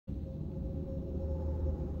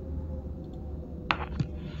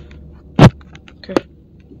Okay.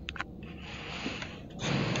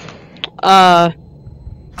 I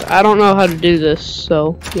don't know how to do this,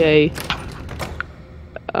 so yay.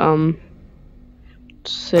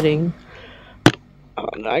 Sitting. Oh,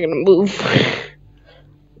 I'm not gonna move.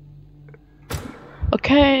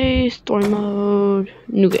 Okay, story mode,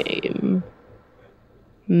 new game,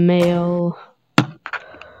 mail.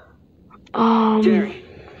 Jerry,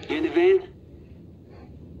 you in the van?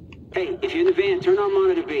 Hey, if you're in the van, turn on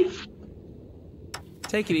monitor B.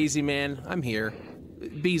 Take it easy, man. I'm here.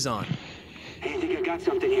 B's on. Hey, I think I got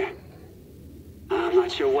something here. I'm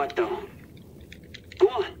not sure what, though. Go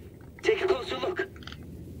on, take a closer look.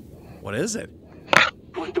 What is it?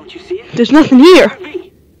 What, don't you see it? There's nothing here.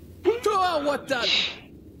 B. Oh, what the?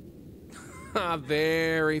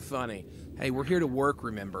 Very funny. Hey, we're here to work,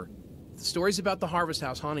 remember? If the stories about the Harvest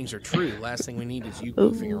House hauntings are true, last thing we need is you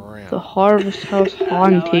goofing around. The Harvest House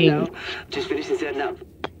haunting. I know. Just finishing setting up.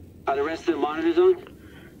 Are the rest of the monitors on?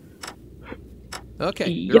 Okay,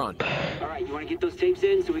 you're on. All right, you want to get those tapes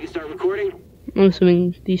in so we can start recording? I'm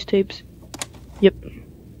assuming these tapes. Yep.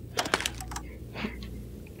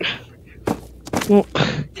 Well,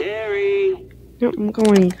 Terry! yep, I'm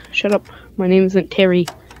going. Shut up. My name isn't Terry.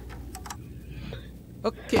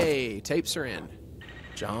 Okay, tapes are in.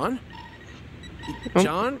 John? Oh.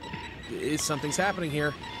 John? Something's happening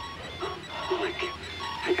here. Oh,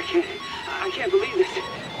 I can't believe this.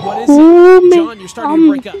 What is Oh, it? man. John, you're starting to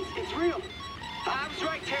break up. It's real. I was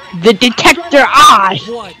right, Terry. The detector eye.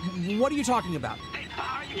 What? What are you talking about?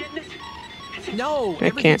 Are you getting this? No, I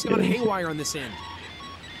everything's can't gone do it. haywire on this end.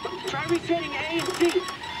 Try resetting A and C.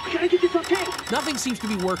 We gotta get this on tape. Nothing seems to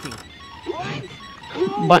be working. What?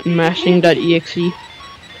 No. Button mashing.exe. She's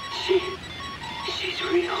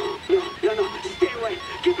real. No. Stay away.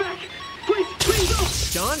 Get back. Please go.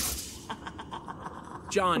 John?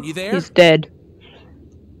 John, you there? He's dead.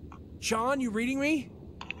 John, you reading me?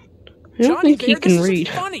 I don't John, think you he there? can This read.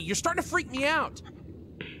 isn't funny. You're starting to freak me out.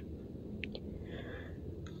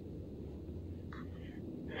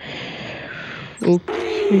 Oops.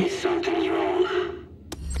 Something's wrong.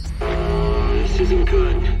 This isn't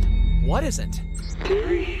good. What isn't?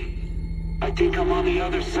 Terry, I think I'm on the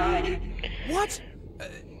other side. What?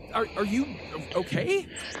 Are you okay?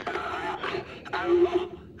 I don't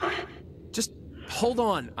know. Just hold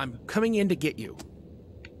on. I'm coming in to get you.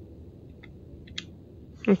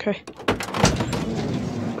 Okay.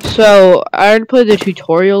 So, I already played the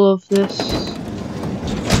tutorial of this.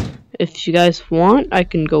 If you guys want, I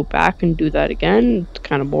can go back and do that again. It's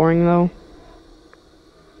kind of boring, though.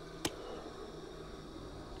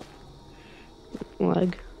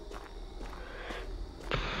 Leg.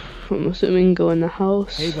 I'm assuming go in the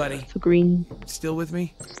house. Hey, buddy. The green. Still with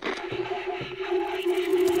me?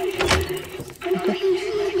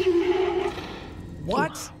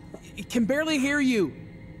 What? I can barely hear you.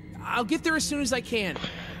 I'll get there as soon as I can.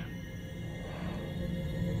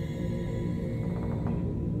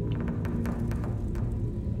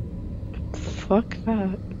 Fuck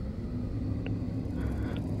that.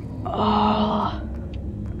 Oh.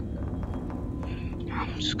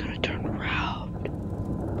 I'm just gonna turn around.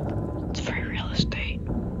 It's very real estate.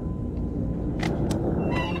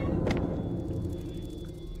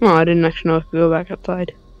 Oh, I didn't actually know I could go back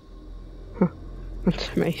outside. Huh.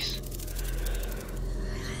 That's nice.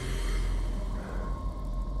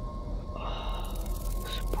 Oh,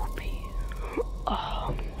 spoopy.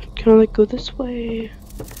 Oh, can I like go this way?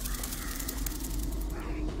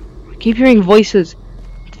 I keep hearing voices.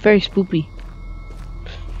 It's very spoopy.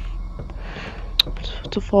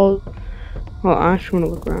 To fall. Well, I actually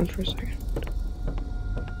want to look around for a second.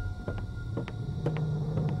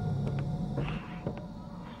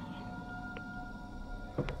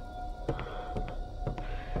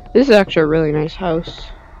 This is actually a really nice house.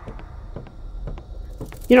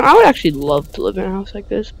 You know, I would actually love to live in a house like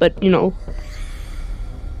this, but you know.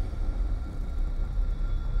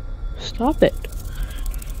 Stop it.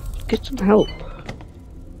 Get some help.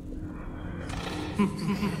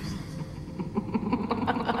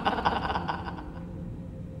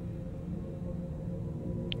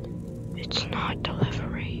 It's not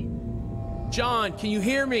delivery. John, can you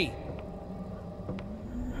hear me?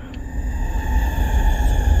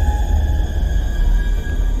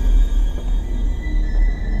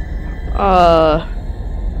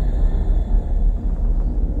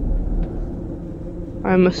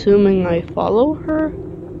 I'm assuming I follow her?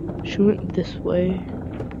 She went this way.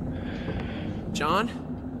 John?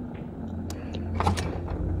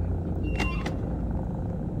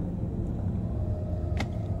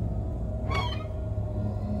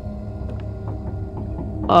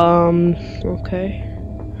 Okay.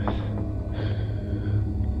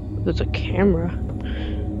 There's a camera.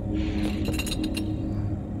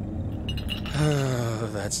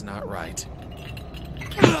 That's not right.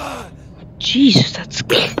 Jesus, that's...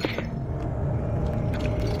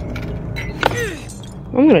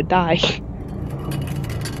 I'm gonna die.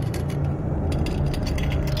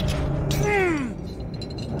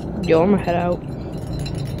 Yo, I'm gonna head out.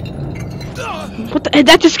 What the?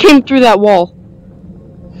 That just came through that wall.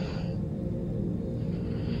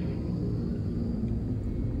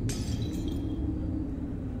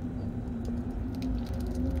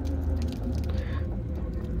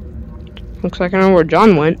 Looks like I know where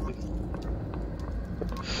John went.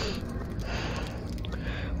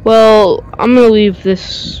 Well, I'm gonna leave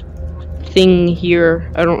this thing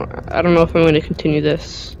here. I don't know if I'm gonna continue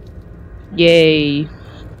this. Yay.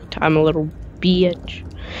 I'm a little bitch.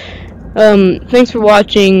 Thanks for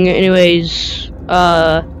watching. Anyways,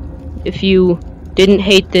 if you didn't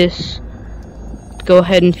hate this, go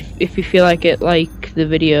ahead and if you feel like it, like the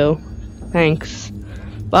video. Thanks.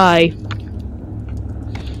 Bye.